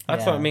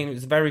 That's what I mean, it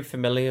was very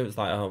familiar. It was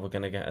like, oh, we're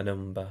going to get a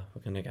number.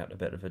 We're going to get a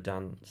bit of a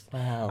dance.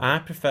 Well, I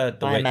preferred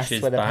The I messed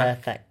Witches with back. A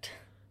perfect.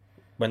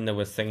 When they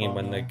were singing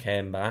when they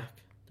came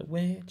back. The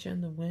witch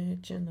and the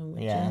witch and the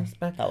witch is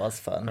back. That was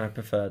fun. I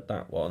preferred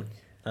that one.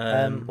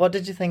 What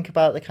did you think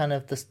about the kind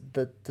of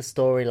the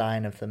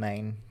storyline of the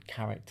main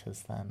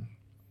characters then?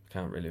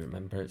 Can't really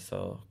remember it,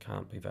 so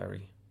can't be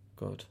very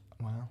good.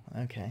 Well,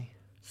 okay.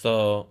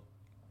 So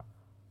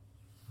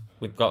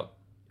we've got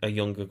a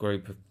younger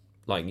group of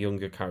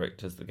younger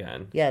characters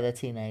again. Yeah, they're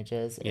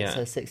teenagers. Yeah. It's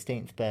her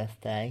 16th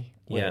birthday,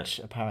 which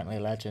apparently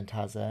legend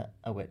has it,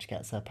 a witch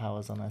gets her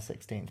powers on her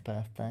 16th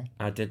birthday.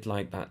 I did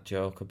like that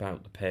joke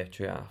about the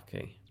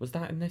patriarchy. Was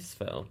that in this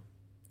film?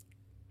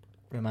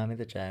 Remind me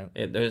the joke.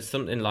 There was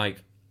something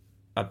like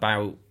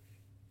about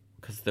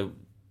because the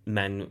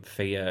men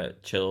fear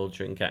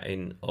children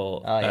getting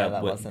old.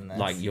 That wasn't this.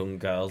 Like young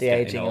girls. The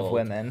getting aging old. of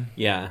women.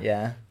 Yeah.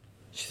 Yeah.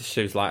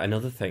 She was like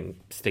another thing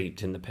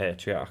steeped in the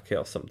patriarchy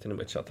or something,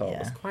 which I thought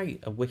was quite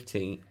a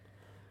witty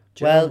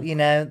joke.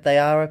 Well, they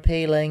are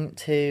appealing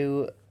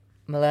to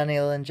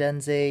millennial and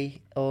Gen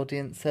Z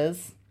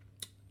audiences.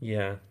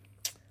 Yeah.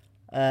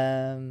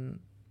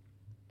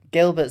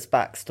 Gilbert's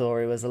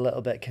backstory was a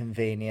little bit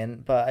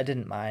convenient, but I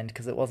didn't mind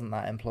because it wasn't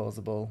that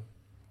implausible.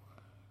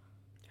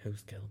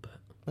 Who's Gilbert?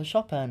 The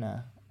shop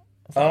owner.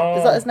 Is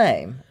that his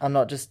name? I'm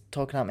not just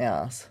talking out my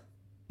arse.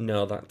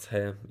 No, that's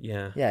him.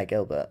 Yeah. Yeah,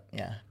 Gilbert.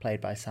 Yeah,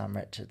 played by Sam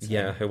Richardson.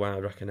 Yeah, who I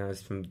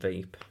recognise from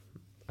Veep.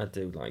 I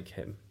do like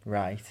him.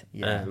 Right.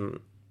 Yeah.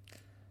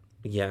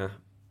 Yeah,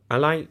 I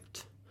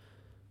liked.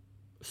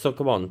 So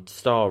go on,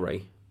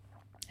 story.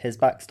 His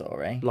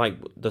backstory. Like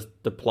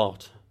the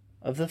plot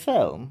of the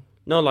film.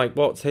 No,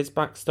 what's his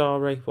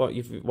backstory?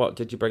 What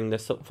did you bring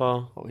this up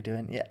for? What are we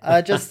doing? Yeah,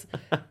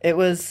 it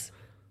was.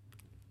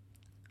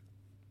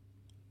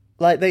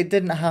 They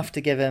didn't have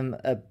to give him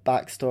a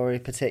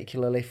backstory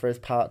particularly for his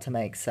part to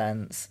make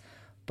sense,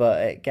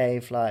 but it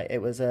gave,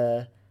 it was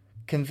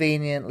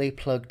conveniently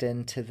plugged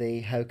into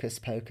the Hocus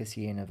Pocus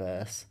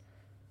universe,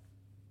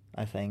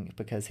 I think,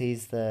 because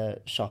he's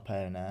the shop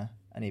owner,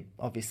 and he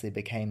obviously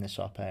became the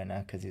shop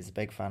owner because he's a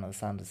big fan of the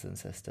Sanderson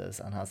sisters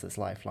and has this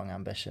lifelong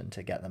ambition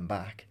to get them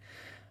back,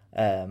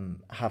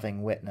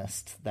 having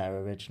witnessed their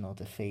original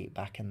defeat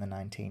back in the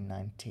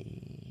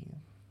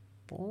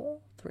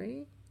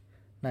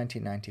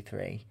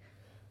 1993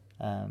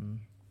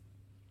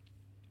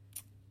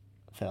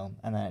 film,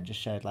 and then it just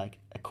showed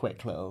a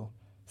quick little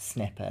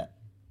snippet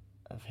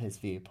of his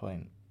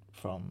viewpoint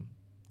from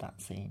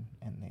that scene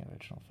in the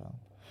original film.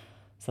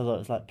 So I thought it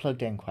was like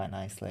plugged in quite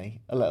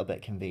nicely, a little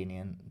bit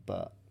convenient,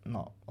 but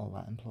not all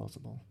that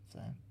implausible. So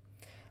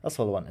that's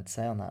all I wanted to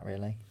say on that,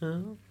 really.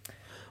 Oh.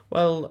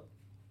 Well,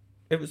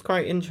 it was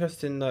quite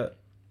interesting that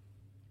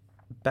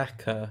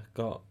Becca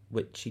got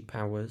witchy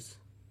powers.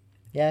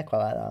 Yeah, I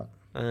quite like that.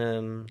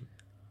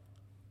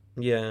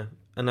 Yeah,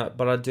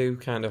 but I do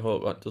kind of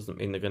hope that doesn't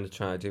mean they're going to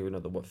try to do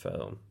another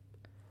film.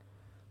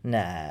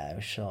 No,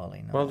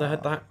 surely not. Well, they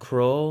had that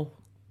crow,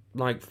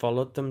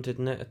 followed them,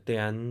 didn't it, at the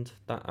end?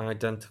 That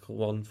identical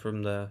one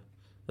from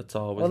that's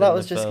always. Well, that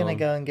was just going to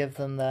go and give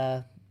them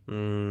their.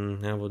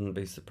 I wouldn't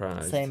be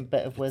surprised. Same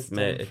bit of wisdom.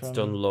 It's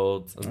done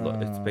loads,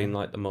 and it's been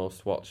like the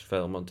most watched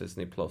film on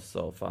Disney Plus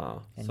so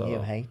far. And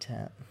you hate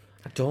it.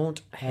 I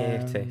don't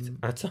hate it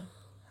at all.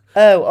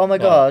 Oh my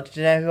God! Do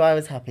you know who I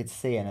was happy to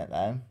see in it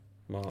though?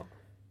 What?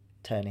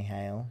 Tony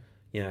Hale.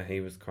 Yeah,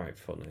 he was quite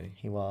funny.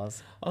 He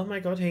was. Oh my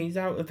God, he's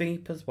out of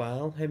Veep as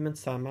well. Him and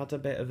Sam had a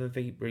bit of a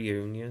Veep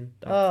reunion.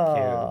 That's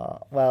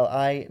cute. Well,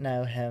 I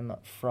know him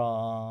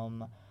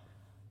from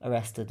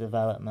Arrested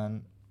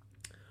Development.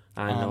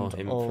 I know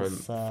him from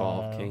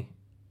Forky.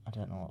 I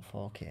don't know what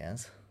Forky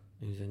is.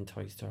 He's in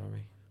Toy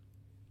Story.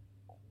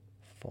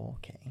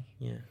 Forky?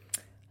 Yeah.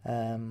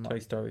 Toy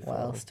Story 4.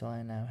 What else do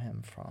I know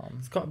him from?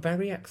 He's got a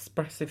very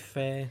expressive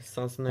face,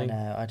 hasn't he? I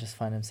know, I just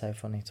find him so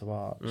funny to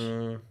watch.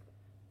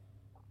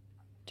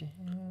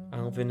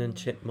 Alvin and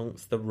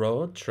Chipmunks, The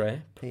Road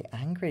Trip. The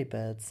Angry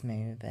Birds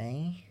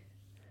movie.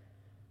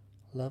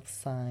 Love,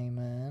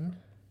 Simon.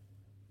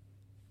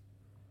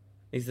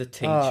 He's a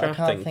teacher,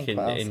 I think in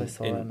Love,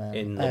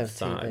 TV.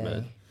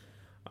 Simon.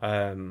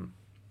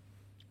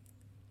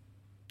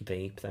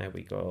 Veep, there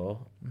we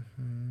go.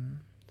 Mm-hmm.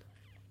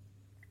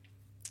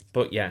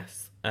 But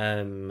yes.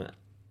 Oh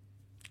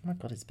my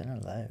God, it's been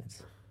in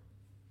loads.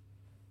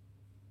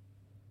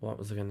 What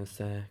was I going to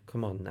say?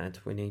 Come on, Ned.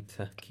 We need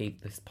to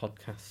keep this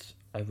podcast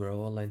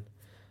rolling.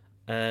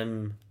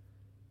 But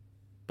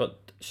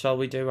shall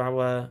we do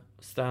our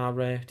star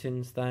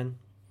ratings then?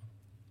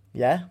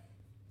 Yeah.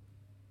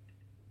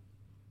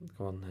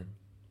 Go on then.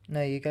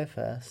 No, you go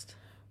first.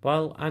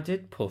 Well, I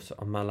did put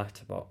on my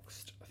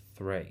Letterboxd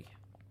 3.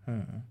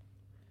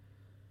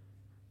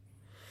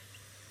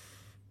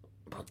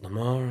 But the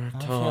more I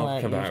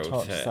talk about you've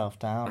talked it, yourself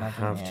down, I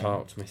have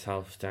talked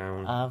myself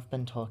down. I've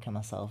been talking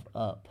myself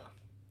up.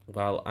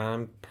 Well,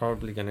 I'm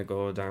probably going to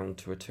go down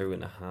to a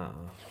 2.5.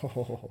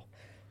 Oh,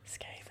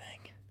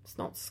 scathing. It's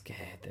not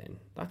scathing.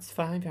 That's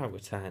 5 out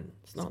of 10.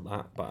 It's not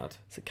that bad.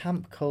 It's a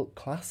camp cult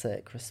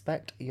classic.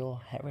 Respect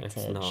your heritage.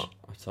 It's not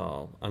at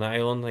all.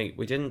 And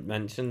we didn't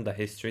mention the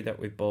history that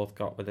we've both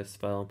got with this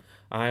film.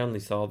 I only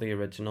saw the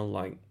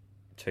original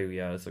 2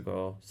 years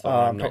ago. So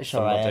I'm pretty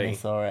sure I only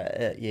saw it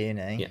at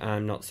uni. Yeah,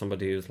 I'm not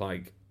somebody who's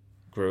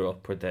grew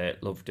up with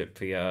it, loved it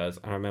for years.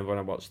 I remember when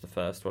I watched the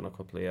first one a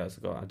couple of years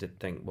ago, I did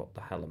think, what the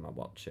hell am I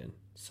watching?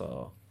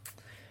 So,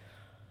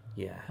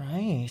 yeah.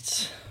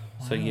 Right.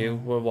 So you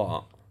were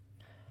what?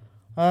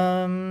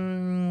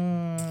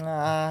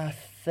 I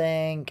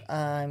think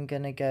I'm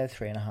going to go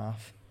 3.5.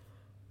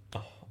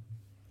 Oh.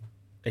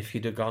 If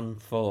you'd have gone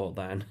 4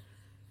 then, I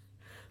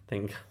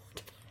think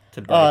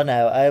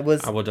I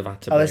would have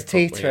had to. I was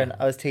teetering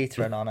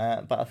on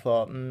it, but I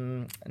thought,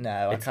 no,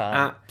 I can't.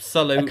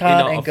 Absolutely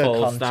not a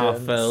 4-star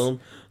film.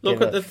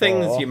 Look at the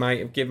things you might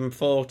have given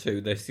 4 to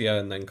this year,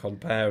 and then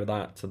compare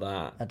that to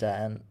that. I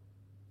don't.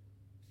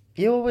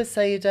 You always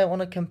say you don't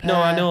want to compare. No,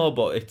 I know,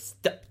 but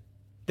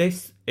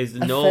this is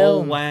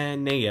nowhere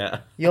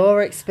near.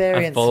 Your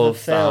experience of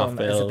film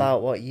is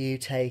about what you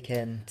take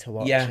into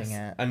watching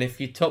it. And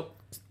if you took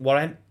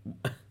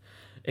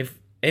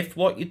If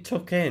what you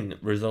took in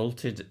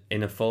resulted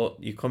in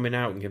you coming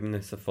out and giving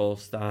this a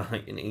 4-star,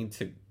 you need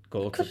to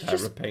go to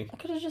therapy. I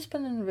could have just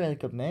been in a really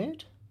good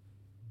mood.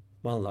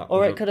 Well,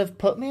 it could have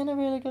put me in a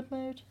really good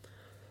mood.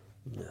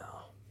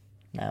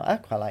 No, I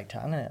quite liked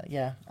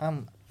it.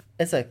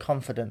 It's a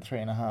confident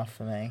 3.5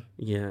 for me.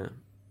 Yeah.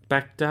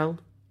 Bechdel?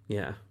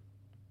 Yeah.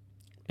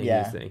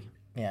 Easy.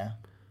 Yeah.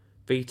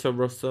 Vito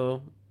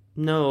Russo?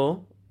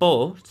 No,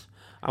 but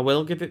I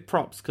will give it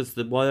props because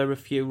there were a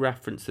few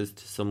references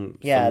to some.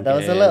 Yeah, there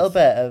was a little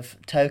bit of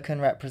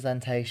token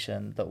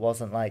representation that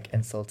wasn't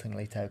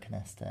insultingly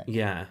tokenistic.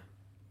 Yeah,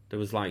 there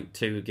was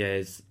 2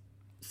 gays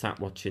sat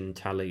watching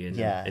telly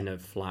in a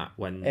flat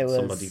when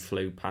somebody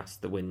flew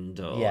past the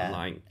window.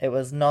 Yeah, it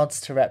was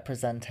nods to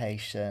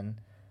representation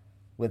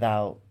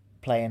without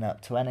playing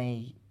up to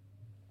any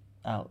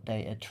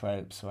outdated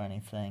tropes or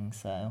anything.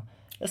 So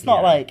it's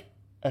not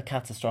a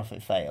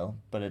catastrophic fail,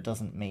 but it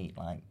doesn't meet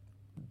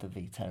the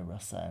Vito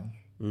Russo.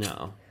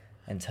 No.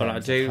 In terms but I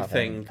do of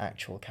having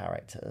actual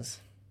characters.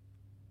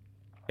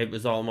 It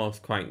was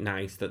almost quite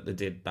nice that they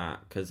did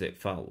that because it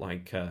felt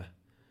like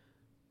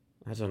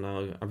I don't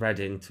know, I read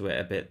into it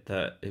a bit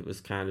that it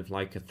was kind of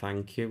like a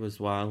thank you as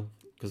well.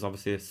 Because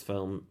obviously this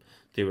film,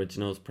 the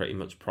original, is pretty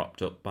much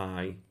propped up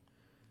by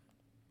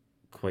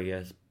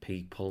queer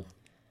people.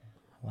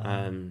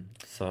 Wow.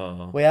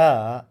 So we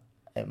are,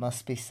 it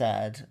must be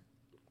said,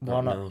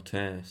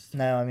 noticed.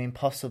 No, I mean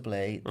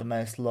possibly the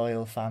most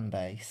loyal fan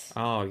base.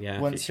 Oh yeah.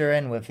 Once you're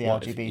in with the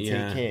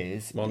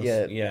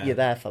LGBTQs, you're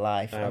there for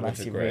life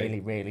unless you really,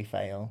 really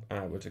fail.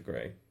 I would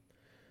agree.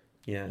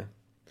 Yeah.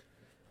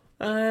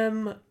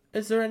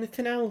 Is there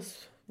anything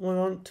else we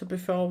want to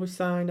before we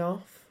sign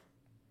off?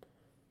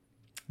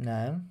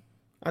 No.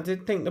 I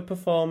did think the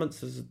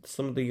performances of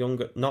some of the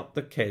younger, not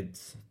the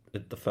kids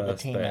at the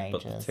first bit,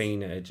 but the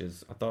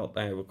teenagers, I thought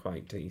they were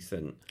quite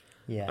decent.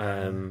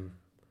 Yeah.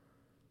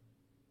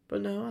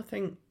 But no, I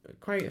think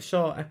quite a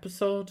short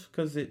episode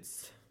because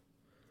it's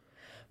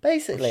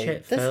basically a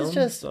shit this film, is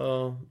just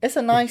so... it's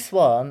a nice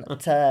one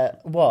to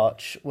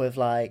watch with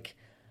like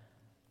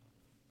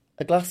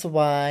a glass of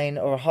wine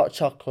or a hot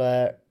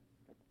chocolate,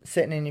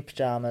 sitting in your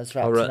pajamas,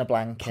 wrapped in a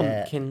blanket.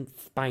 Pumpkin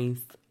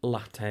spice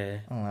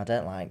latte. Oh, I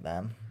don't like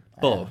them.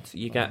 But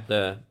you get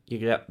the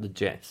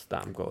gist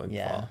that I'm going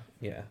for.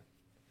 Yeah.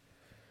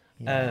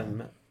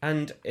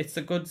 And it's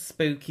a good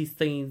spooky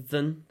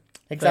season.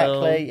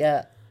 Exactly, film.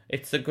 yeah.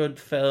 It's a good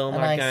film,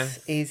 I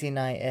guess. Easy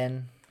night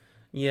in.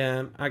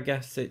 Yeah, I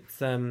guess it's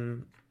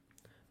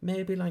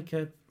maybe like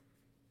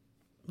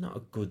not a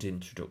good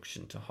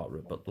introduction to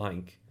horror, but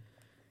like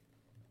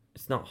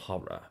it's not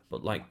horror,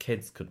 but like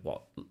kids could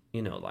watch,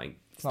 like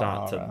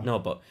start to no,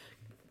 but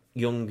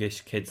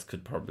youngish kids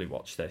could probably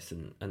watch this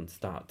and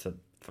start to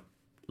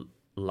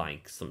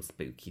like some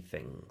spooky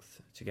things.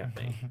 Do you get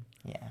me?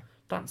 Yeah.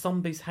 That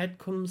zombie's head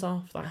comes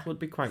off. That would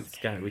be quite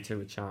scary to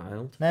a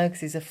child. No,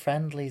 because he's a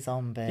friendly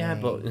zombie. Yeah,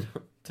 but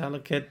tell a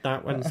kid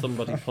that when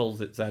somebody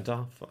pulls its head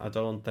off. I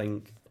don't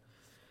think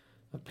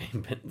I'd be a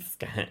bit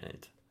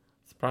scared.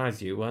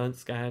 Surprised you weren't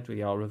scared with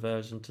your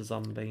aversion to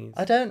zombies.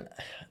 I don't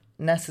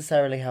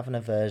necessarily have an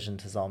aversion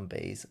to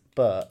zombies,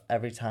 but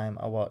every time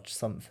I watch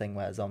something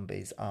where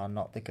zombies are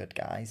not the good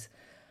guys,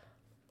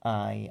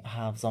 I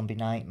have zombie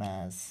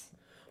nightmares.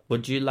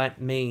 Would you let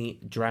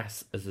me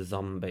dress as a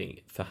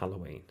zombie for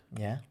Halloween?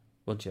 Yeah.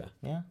 Would you?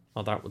 Yeah.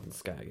 Oh, that wouldn't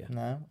scare you?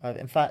 No.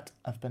 In fact,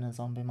 I've been a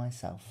zombie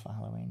myself for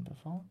Halloween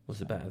before.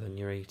 Was it better than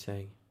your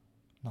E.T.?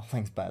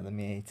 Nothing's better than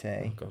me E.T.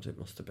 Oh, God, it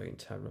must have been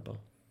terrible.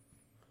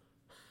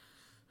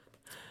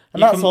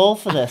 And that's all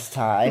for this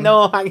time.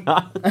 No, hang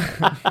on.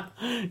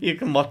 You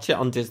can watch it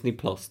on Disney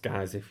Plus,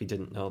 guys, if you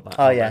didn't know that.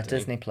 Oh, already. yeah,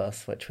 Disney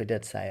Plus, which we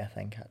did say, I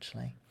think,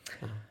 actually.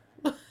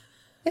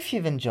 If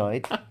you've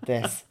enjoyed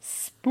this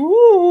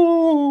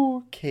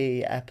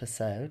spooky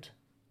episode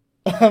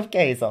of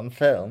Gaze on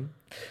Film,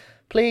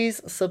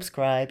 please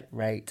subscribe,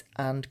 rate,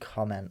 and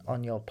comment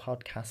on your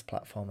podcast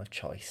platform of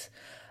choice.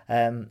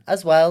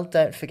 As well,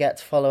 don't forget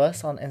to follow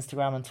us on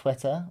Instagram and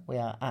Twitter. We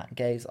are at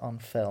Gaze on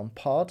Film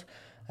Pod.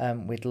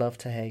 We'd love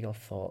to hear your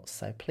thoughts,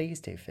 so please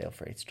do feel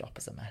free to drop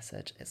us a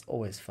message. It's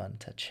always fun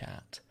to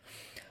chat.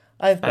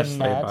 I've been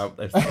Ned. About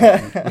this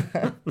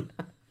one.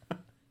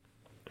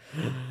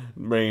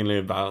 Mainly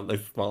about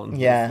this one.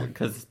 Yeah.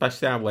 Because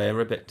especially how we're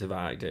a bit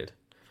divided.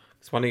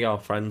 Because one of your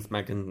friends,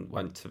 Megan,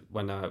 went to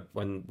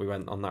when we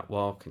went on that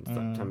walk in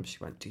September, she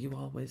went, "Do you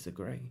always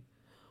agree?"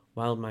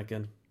 Well,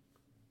 Megan.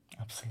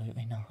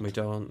 Absolutely not. We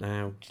don't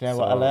now. Do you know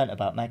what I learnt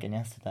about Megan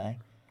yesterday?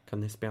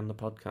 Can this be on the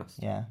podcast?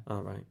 Yeah.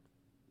 All right.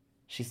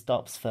 She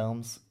stops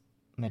films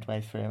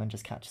midway through and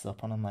just catches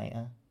up on them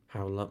later.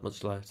 How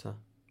much later?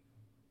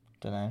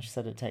 Don't know. She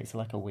said it takes her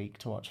like a week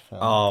to watch a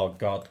film. Oh,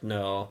 God,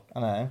 no. I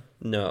know.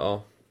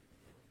 No.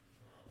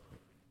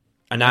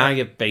 And I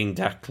have been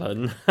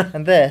Declan.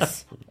 And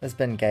this has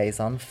been Gaze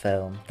on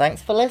Film.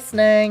 Thanks for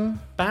listening.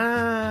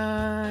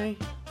 Bye.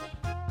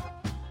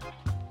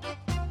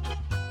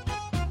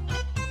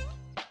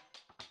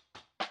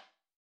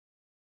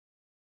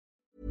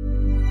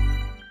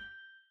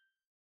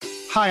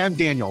 Hi, I'm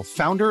Daniel,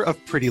 founder of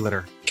Pretty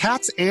Litter.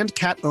 Cats and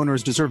cat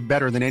owners deserve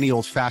better than any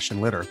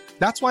old-fashioned litter.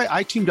 That's why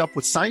I teamed up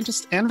with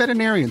scientists and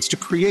veterinarians to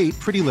create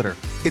Pretty Litter.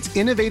 Its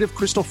innovative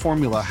crystal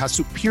formula has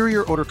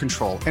superior odor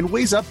control and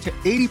weighs up to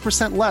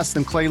 80% less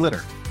than clay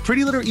litter.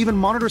 Pretty Litter even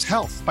monitors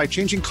health by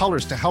changing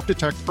colors to help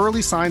detect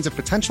early signs of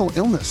potential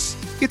illness.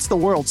 It's the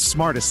world's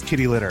smartest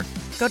kitty litter.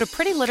 Go to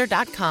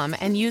prettylitter.com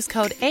and use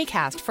code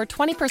ACAST for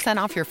 20%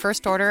 off your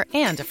first order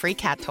and a free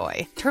cat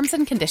toy. Terms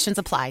and conditions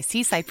apply.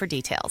 See site for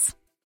details.